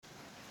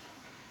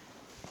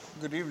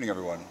Good evening,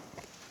 everyone.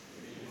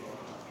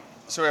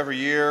 So every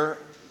year,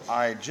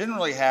 I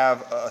generally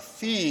have a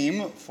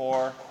theme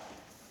for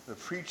the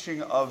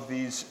preaching of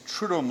these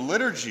Triduum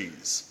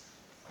liturgies.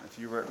 If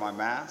you were at my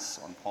Mass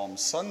on Palm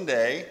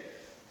Sunday,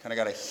 kind of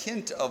got a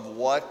hint of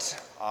what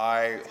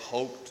I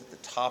hoped the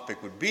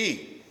topic would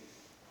be.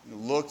 We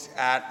looked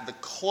at the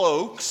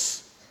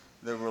cloaks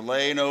that were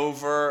laying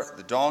over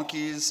the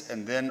donkeys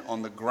and then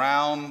on the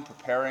ground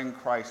preparing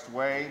Christ's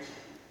way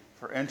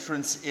for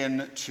entrance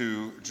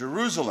into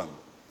Jerusalem.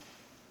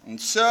 And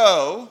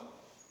so,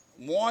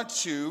 want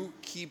to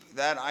keep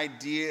that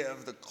idea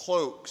of the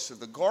cloaks, of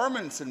the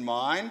garments in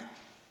mind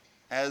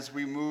as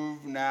we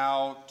move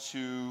now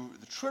to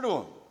the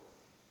Triduum.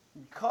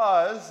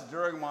 Because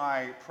during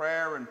my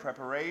prayer and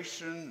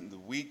preparation, the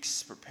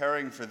weeks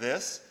preparing for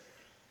this,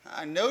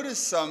 I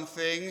noticed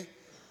something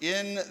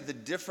in the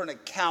different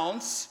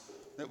accounts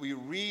that we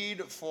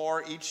read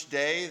for each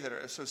day that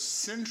are so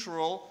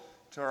central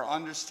to our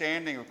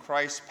understanding of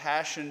Christ's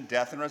passion,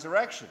 death, and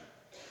resurrection.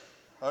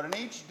 But in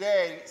each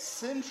day,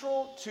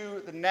 central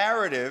to the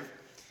narrative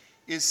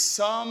is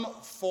some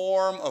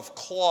form of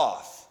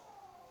cloth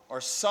or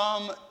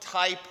some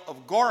type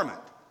of garment,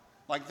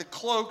 like the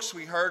cloaks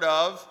we heard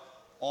of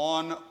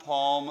on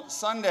Palm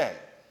Sunday.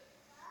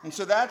 And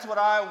so that's what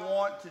I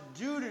want to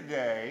do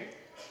today,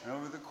 and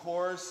over the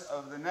course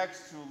of the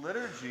next two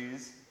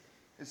liturgies,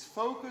 is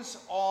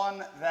focus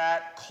on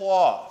that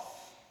cloth,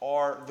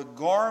 or the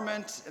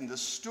garment and the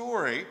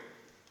story,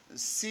 to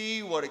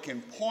see what it can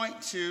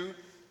point to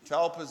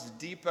help us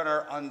deepen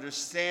our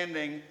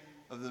understanding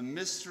of the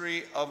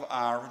mystery of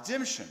our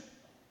redemption.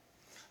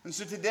 And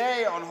so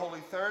today, on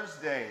Holy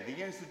Thursday,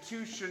 the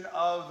institution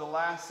of the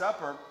Last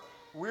Supper,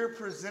 we're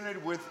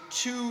presented with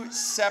two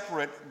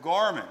separate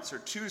garments, or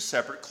two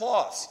separate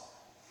cloths.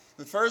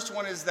 The first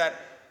one is that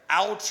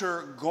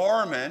outer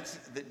garment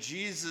that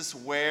Jesus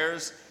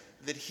wears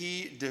that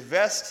he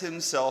divests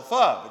himself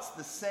of. It's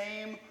the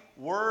same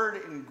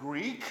word in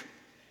Greek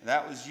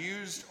that was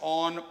used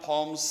on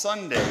Palm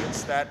Sunday.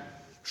 It's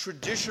that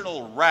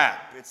traditional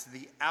wrap. It's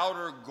the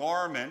outer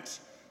garment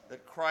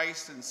that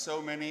Christ and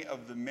so many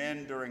of the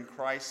men during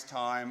Christ's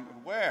time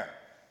would wear.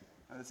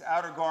 Now, this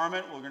outer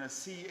garment we're going to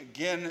see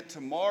again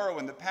tomorrow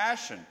in the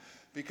Passion,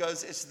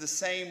 because it's the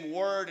same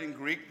word in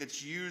Greek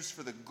that's used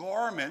for the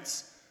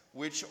garments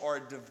which are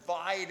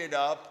divided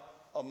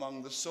up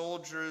among the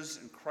soldiers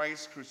in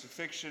Christ's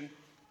crucifixion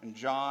in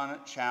John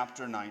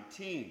chapter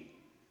 19.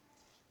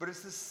 But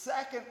it's the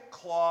second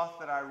cloth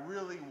that I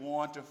really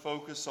want to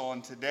focus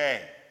on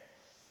today.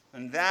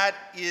 And that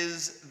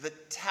is the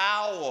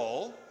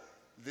towel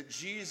that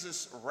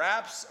Jesus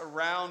wraps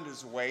around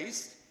his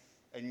waist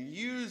and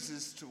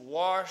uses to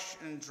wash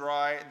and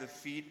dry the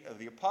feet of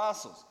the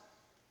apostles.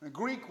 The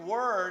Greek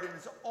word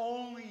is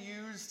only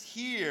used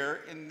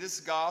here in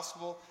this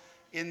gospel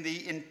in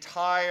the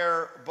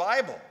entire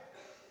Bible.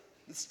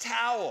 This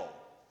towel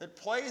that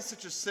plays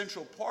such a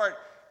central part,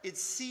 it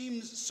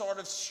seems sort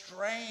of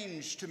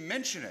strange to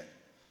mention it.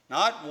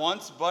 Not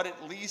once, but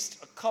at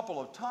least a couple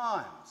of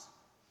times.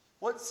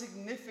 What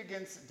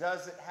significance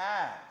does it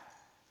have?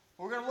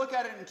 We're going to look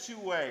at it in two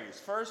ways.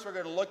 First, we're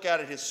going to look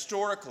at it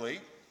historically,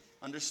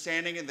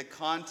 understanding in the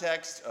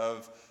context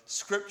of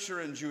Scripture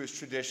and Jewish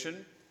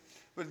tradition,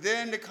 but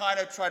then to kind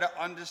of try to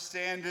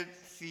understand it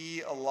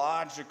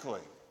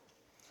theologically.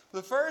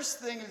 The first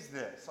thing is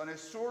this: on a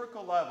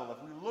historical level, if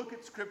we look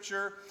at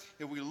Scripture,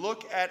 if we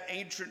look at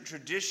ancient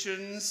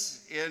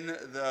traditions in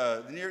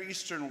the Near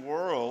Eastern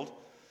world,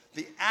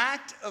 the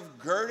act of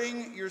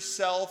girding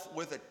yourself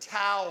with a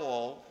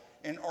towel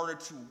in order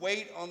to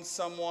wait on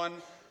someone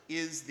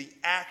is the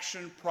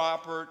action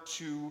proper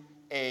to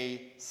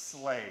a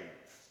slave,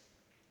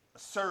 a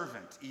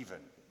servant even.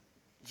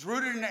 It's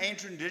rooted in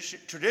ancient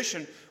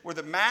tradition where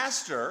the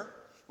master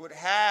would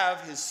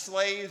have his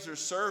slaves or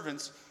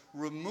servants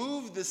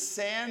remove the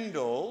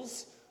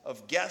sandals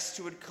of guests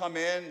who would come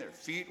in. Their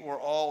feet were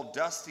all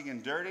dusty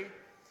and dirty,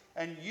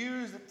 and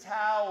use the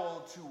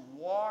towel to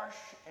wash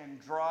and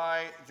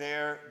dry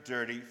their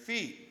dirty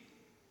feet.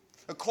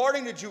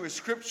 According to Jewish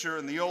scripture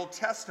in the Old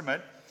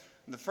Testament,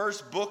 in the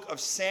first book of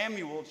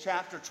Samuel,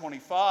 chapter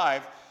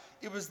 25,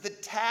 it was the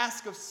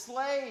task of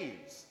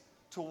slaves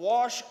to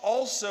wash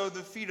also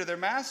the feet of their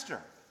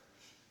master.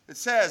 It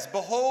says,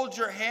 "Behold,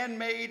 your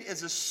handmaid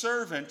is a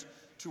servant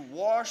to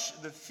wash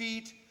the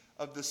feet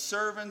of the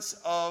servants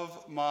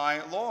of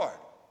my Lord."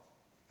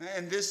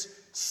 And this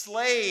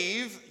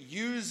slave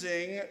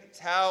using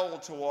towel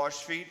to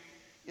wash feet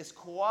is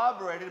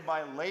corroborated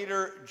by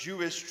later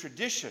Jewish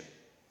tradition.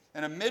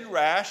 In a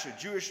midrash, a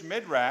Jewish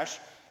midrash,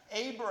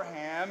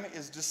 Abraham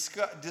is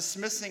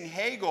dismissing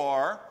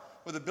Hagar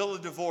with a bill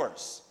of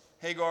divorce.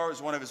 Hagar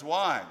was one of his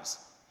wives.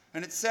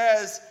 And it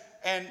says,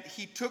 "And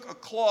he took a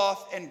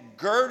cloth and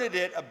girded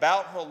it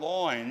about her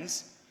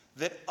loins,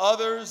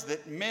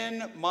 that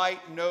men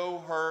might know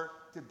her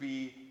to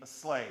be a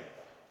slave."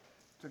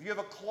 So if you have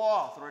a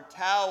cloth or a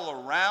towel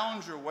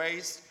around your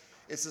waist,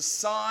 it's a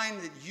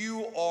sign that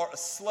you are a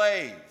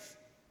slave,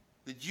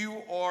 that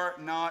you are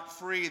not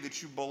free,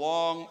 that you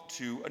belong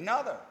to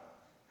another.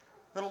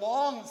 But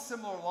along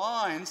similar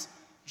lines,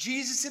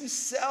 Jesus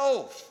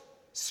himself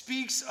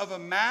speaks of a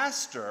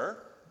master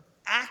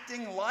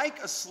acting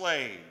like a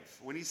slave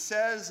when he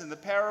says in the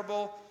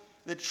parable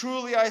that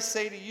truly I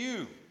say to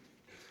you,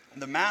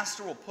 the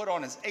master will put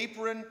on his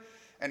apron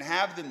and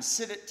have them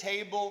sit at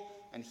table,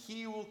 and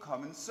he will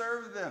come and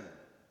serve them.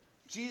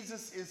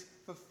 Jesus is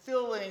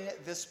fulfilling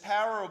this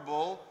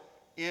parable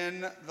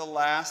in the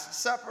Last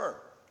Supper.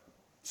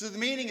 So the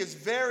meaning is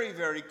very,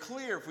 very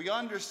clear if we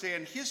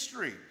understand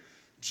history.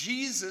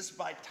 Jesus,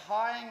 by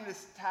tying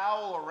this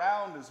towel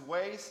around his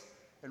waist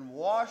and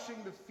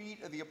washing the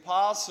feet of the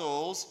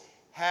apostles,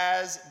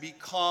 has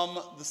become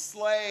the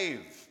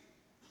slave.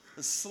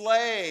 The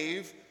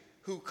slave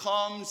who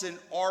comes in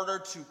order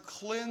to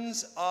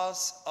cleanse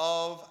us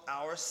of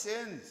our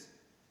sins.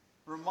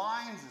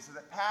 Reminds us of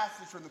that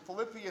passage from the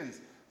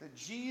Philippians that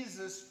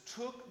Jesus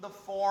took the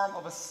form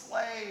of a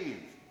slave,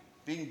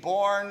 being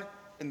born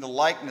in the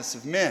likeness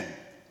of men.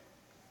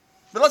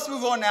 But let's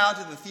move on now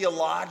to the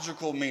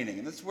theological meaning,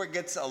 and this is where it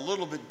gets a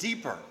little bit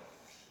deeper.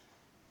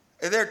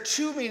 There are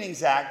two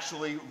meanings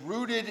actually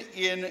rooted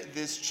in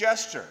this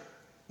gesture,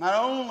 not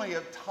only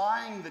of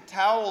tying the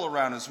towel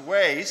around his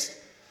waist,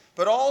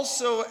 but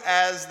also,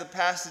 as the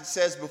passage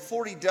says,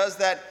 before he does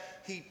that,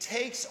 he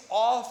takes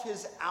off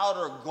his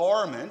outer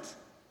garment,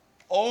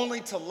 only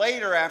to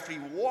later, after he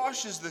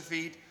washes the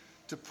feet,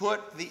 to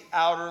put the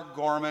outer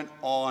garment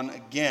on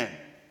again.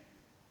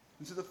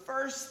 And so the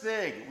first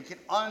thing we can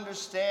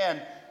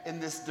understand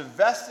in this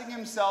divesting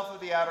himself of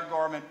the outer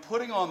garment,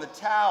 putting on the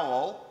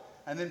towel,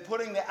 and then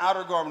putting the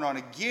outer garment on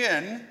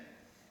again,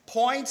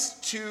 points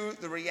to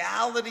the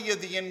reality of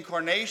the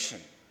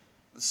incarnation,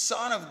 the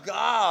Son of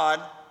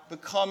God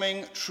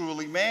becoming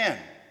truly man.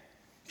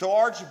 So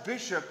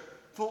Archbishop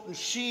Fulton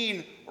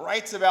Sheen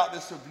writes about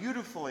this so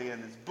beautifully in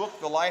his book,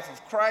 The Life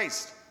of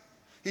Christ.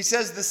 He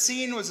says the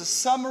scene was a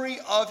summary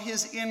of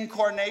his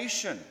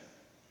incarnation.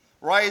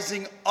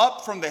 Rising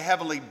up from the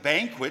heavenly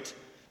banquet,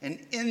 an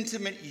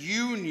intimate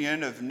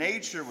union of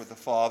nature with the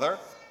Father,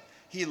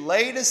 he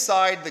laid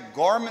aside the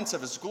garments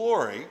of his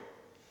glory,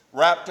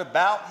 wrapped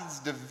about his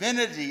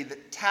divinity the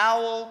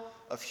towel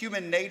of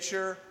human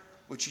nature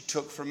which he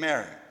took from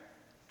Mary.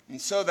 And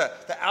so the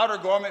outer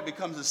garment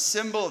becomes a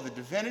symbol of the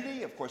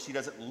divinity. Of course, he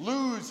doesn't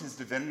lose his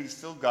divinity, he's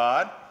still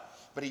God,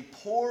 but he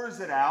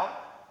pours it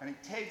out and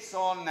he takes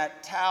on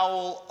that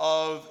towel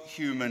of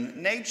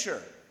human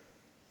nature.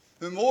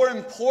 But more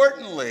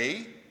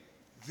importantly,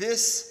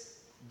 this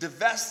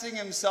divesting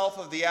himself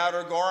of the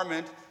outer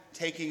garment,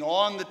 taking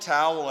on the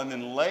towel, and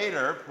then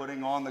later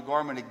putting on the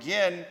garment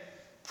again,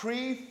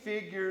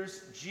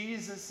 prefigures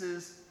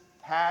Jesus'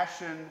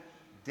 passion,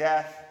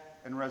 death,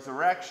 and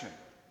resurrection.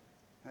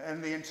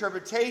 And the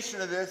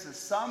interpretation of this is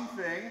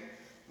something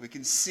we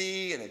can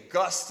see in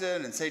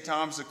Augustine and St.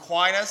 Thomas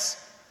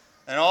Aquinas.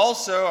 And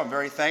also, I'm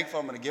very thankful,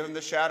 I'm going to give him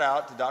the shout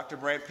out to Dr.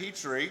 Brant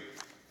Petrie.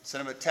 I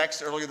sent him a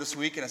text earlier this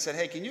week and I said,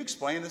 hey, can you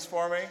explain this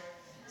for me?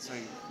 So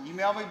he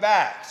emailed me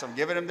back. So I'm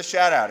giving him the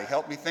shout out. He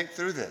helped me think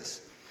through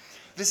this.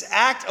 This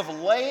act of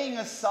laying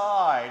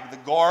aside the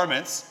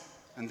garments,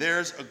 and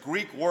there's a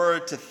Greek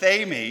word,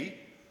 tethemi,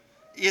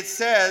 it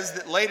says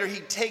that later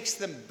he takes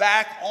them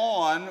back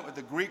on with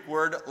the Greek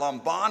word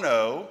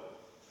lambano,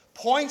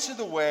 points to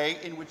the way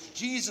in which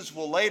Jesus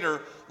will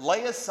later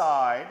lay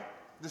aside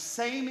the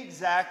same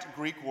exact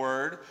Greek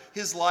word,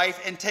 his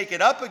life, and take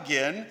it up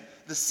again,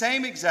 the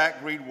same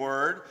exact Greek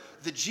word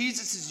that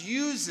Jesus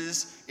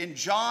uses in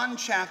John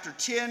chapter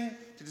 10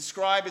 to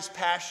describe his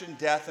passion,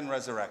 death, and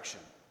resurrection.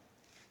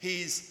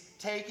 He's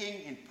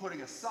taking and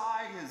putting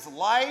aside his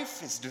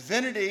life, his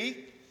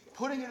divinity,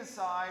 putting it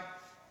aside,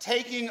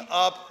 taking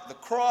up the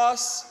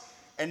cross,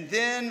 and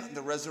then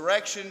the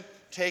resurrection,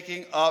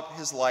 taking up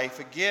his life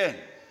again.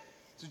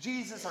 So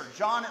Jesus, or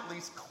John at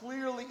least,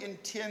 clearly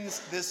intends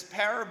this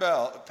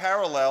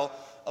parallel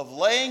of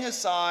laying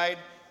aside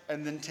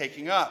and then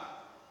taking up.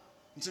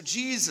 And so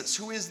Jesus,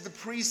 who is the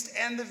priest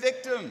and the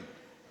victim,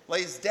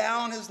 lays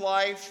down his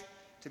life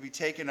to be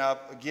taken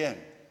up again.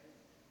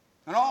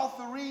 And all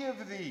three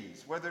of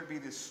these, whether it be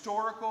the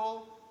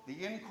historical,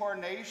 the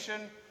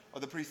incarnation, or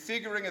the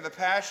prefiguring of the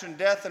passion,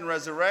 death, and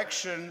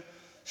resurrection,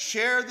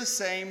 share the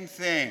same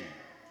thing.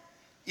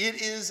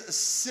 It is a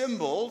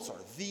symbol, or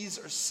these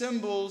are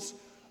symbols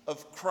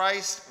of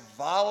Christ's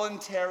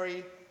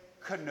voluntary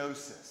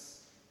kenosis.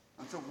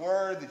 That's a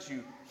word that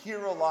you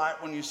hear a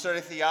lot when you study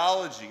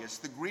theology. It's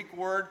the Greek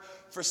word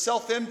for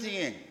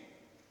self-emptying.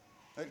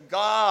 That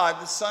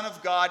God, the Son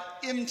of God,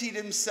 emptied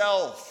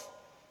himself,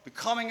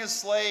 becoming a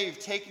slave,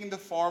 taking the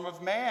form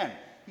of man.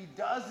 He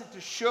does it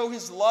to show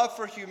his love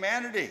for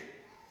humanity.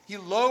 He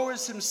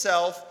lowers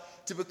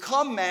himself to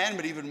become man,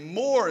 but even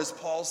more, as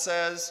Paul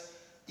says,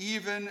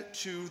 even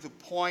to the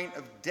point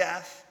of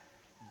death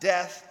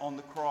on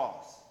the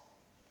cross.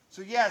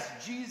 So yes,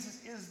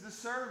 Jesus is the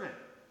servant,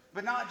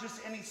 but not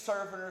just any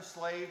servant or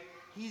slave.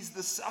 He's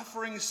the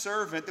suffering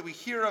servant that we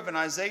hear of in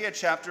Isaiah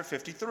chapter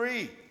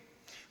 53,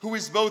 who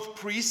is both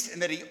priest in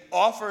that he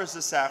offers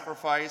the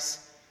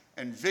sacrifice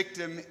and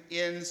victim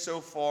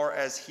insofar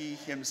as he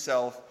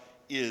himself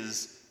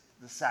is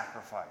the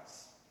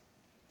sacrifice.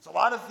 It's a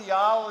lot of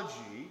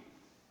theology,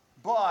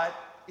 but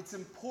it's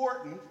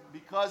important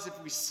because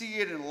if we see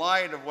it in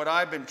light of what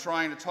I've been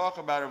trying to talk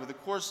about over the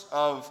course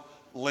of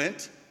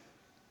Lent,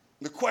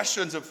 the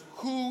questions of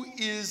who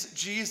is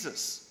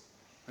Jesus?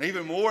 And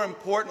even more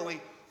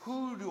importantly,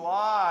 who do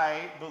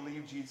I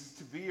believe Jesus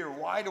to be, or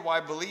why do I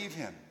believe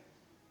him?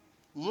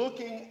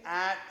 Looking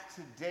at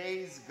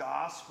today's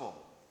gospel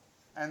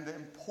and the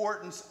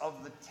importance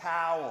of the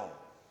towel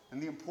and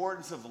the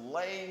importance of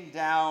laying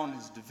down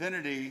his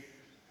divinity,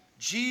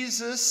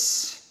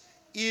 Jesus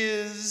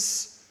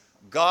is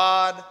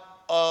God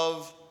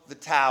of the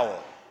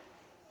towel.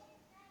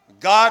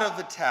 God of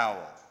the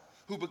towel,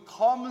 who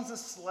becomes a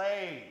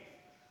slave,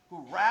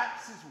 who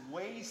wraps his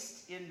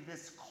waist in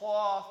this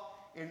cloth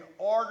in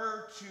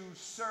order to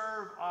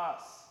serve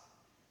us,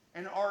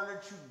 in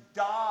order to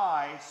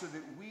die so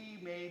that we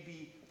may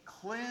be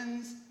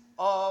cleansed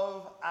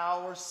of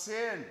our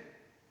sin.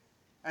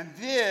 And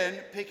then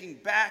picking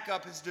back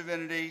up his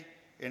divinity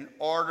in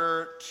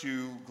order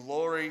to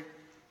glory,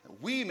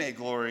 that we may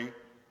glory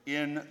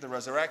in the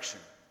resurrection.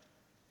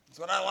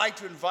 So what I like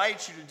to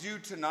invite you to do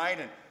tonight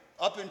and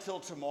up until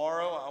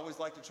tomorrow, I always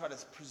like to try to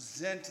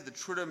present to the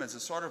Triduum as a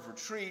sort of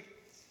retreat,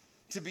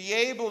 to be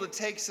able to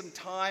take some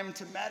time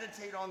to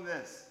meditate on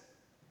this.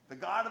 The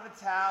God of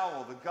the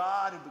towel, the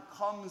God who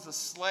becomes a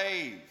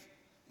slave,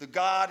 the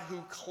God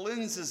who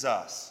cleanses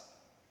us.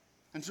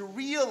 And to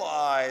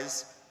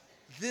realize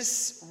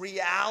this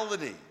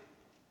reality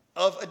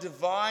of a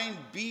divine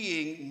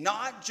being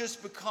not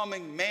just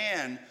becoming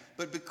man,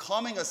 but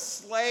becoming a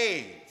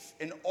slave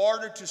in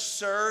order to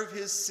serve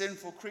his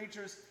sinful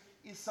creatures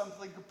is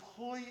something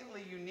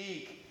completely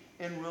unique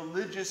in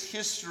religious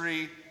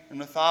history and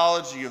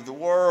mythology of the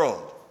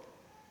world.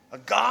 A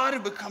God who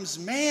becomes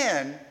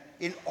man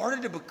in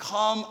order to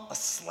become a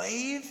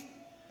slave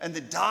and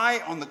to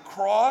die on the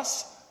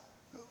cross.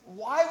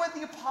 Why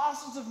would the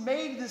apostles have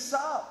made this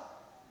up?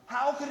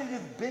 How could it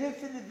have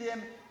benefited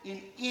them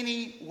in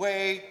any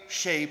way,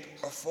 shape,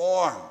 or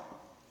form?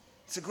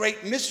 It's a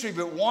great mystery,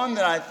 but one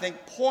that I think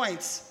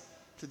points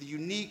to the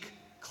unique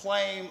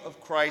claim of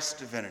Christ's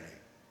divinity.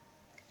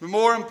 But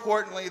more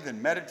importantly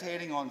than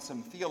meditating on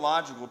some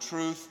theological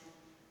truth,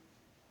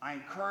 I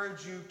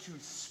encourage you to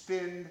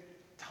spend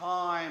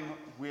time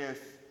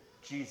with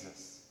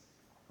Jesus,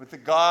 with the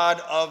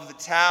God of the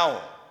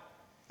towel,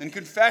 in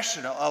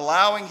confession,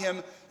 allowing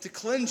him to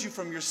cleanse you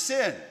from your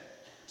sin.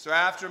 So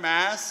after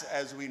Mass,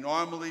 as we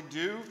normally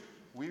do,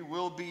 we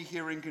will be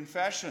hearing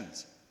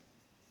confessions.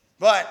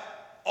 But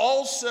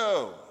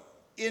also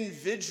in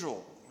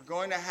Vigil, we're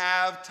going to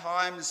have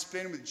time to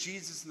spend with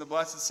Jesus in the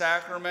Blessed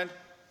Sacrament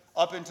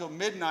up until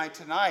midnight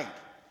tonight.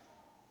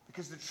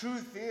 Because the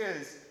truth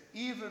is,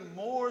 even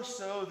more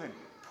so than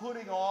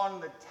putting on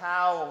the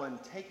towel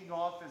and taking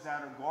off his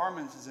outer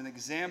garments as an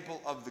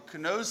example of the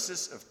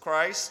kenosis of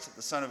Christ,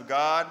 the Son of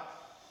God,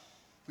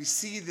 we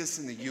see this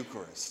in the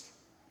Eucharist.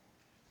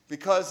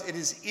 Because it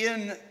is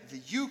in the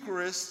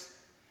Eucharist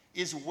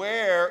is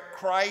where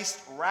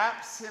Christ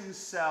wraps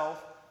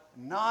himself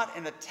not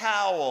in a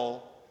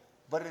towel,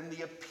 but in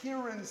the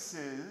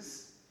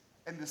appearances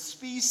and the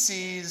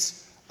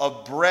species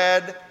of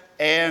bread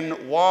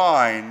and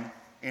wine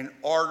in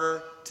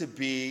order to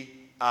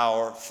be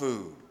our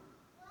food.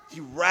 He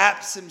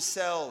wraps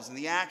himself in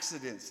the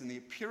accidents and the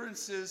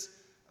appearances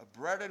of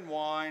bread and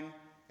wine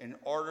in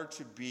order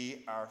to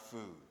be our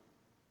food.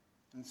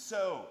 And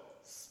so,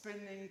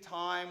 spending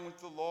time with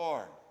the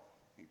Lord,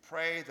 we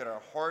pray that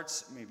our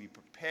hearts may be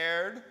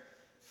prepared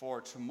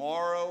for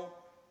tomorrow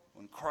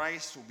when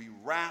Christ will be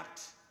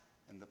wrapped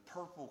in the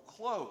purple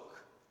cloak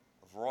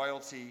of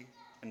royalty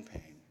and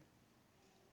pain.